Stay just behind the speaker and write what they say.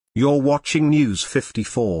You're watching News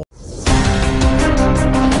 54.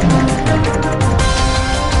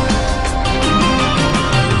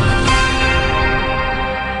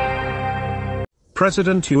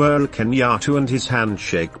 President Uhuru Kenyatta and his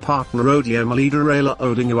handshake partner ODM leader Raila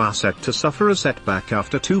Odinga are set to suffer a setback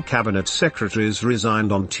after two cabinet secretaries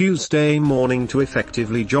resigned on Tuesday morning to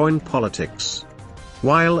effectively join politics.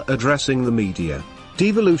 While addressing the media,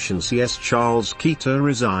 Devolution CS Charles Keter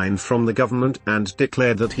resigned from the government and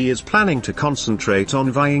declared that he is planning to concentrate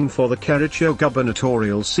on vying for the Kericho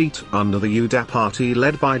gubernatorial seat under the UDA party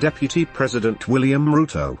led by Deputy President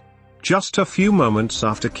Ruto. Just a few moments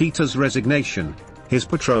after Keter's resignation, his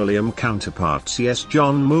Petroleum counterpart CS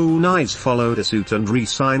John Munyes followed suit and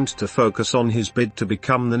resigned to focus on his bid to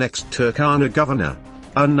become the next Turkana governor.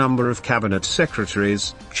 A number of cabinet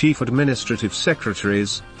secretaries, chief administrative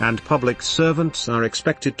secretaries, and public servants are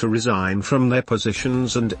expected to resign from their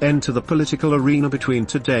positions and enter the political arena between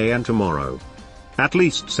today and tomorrow. At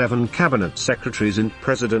least 7 cabinet secretaries in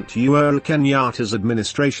President Uhuru Kenyatta's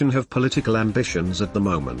administration have political ambitions at the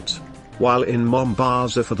moment. While in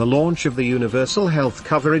Mombasa for the launch of the Universal Health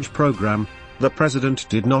Coverage Program, the president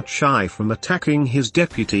did not shy from attacking his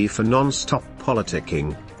deputy for non-stop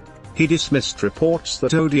politicking. He dismissed reports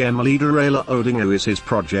that ODM leader Raila Odinga is his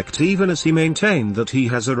project, even as he maintained that he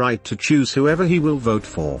has a right to choose whoever he will vote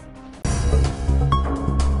for.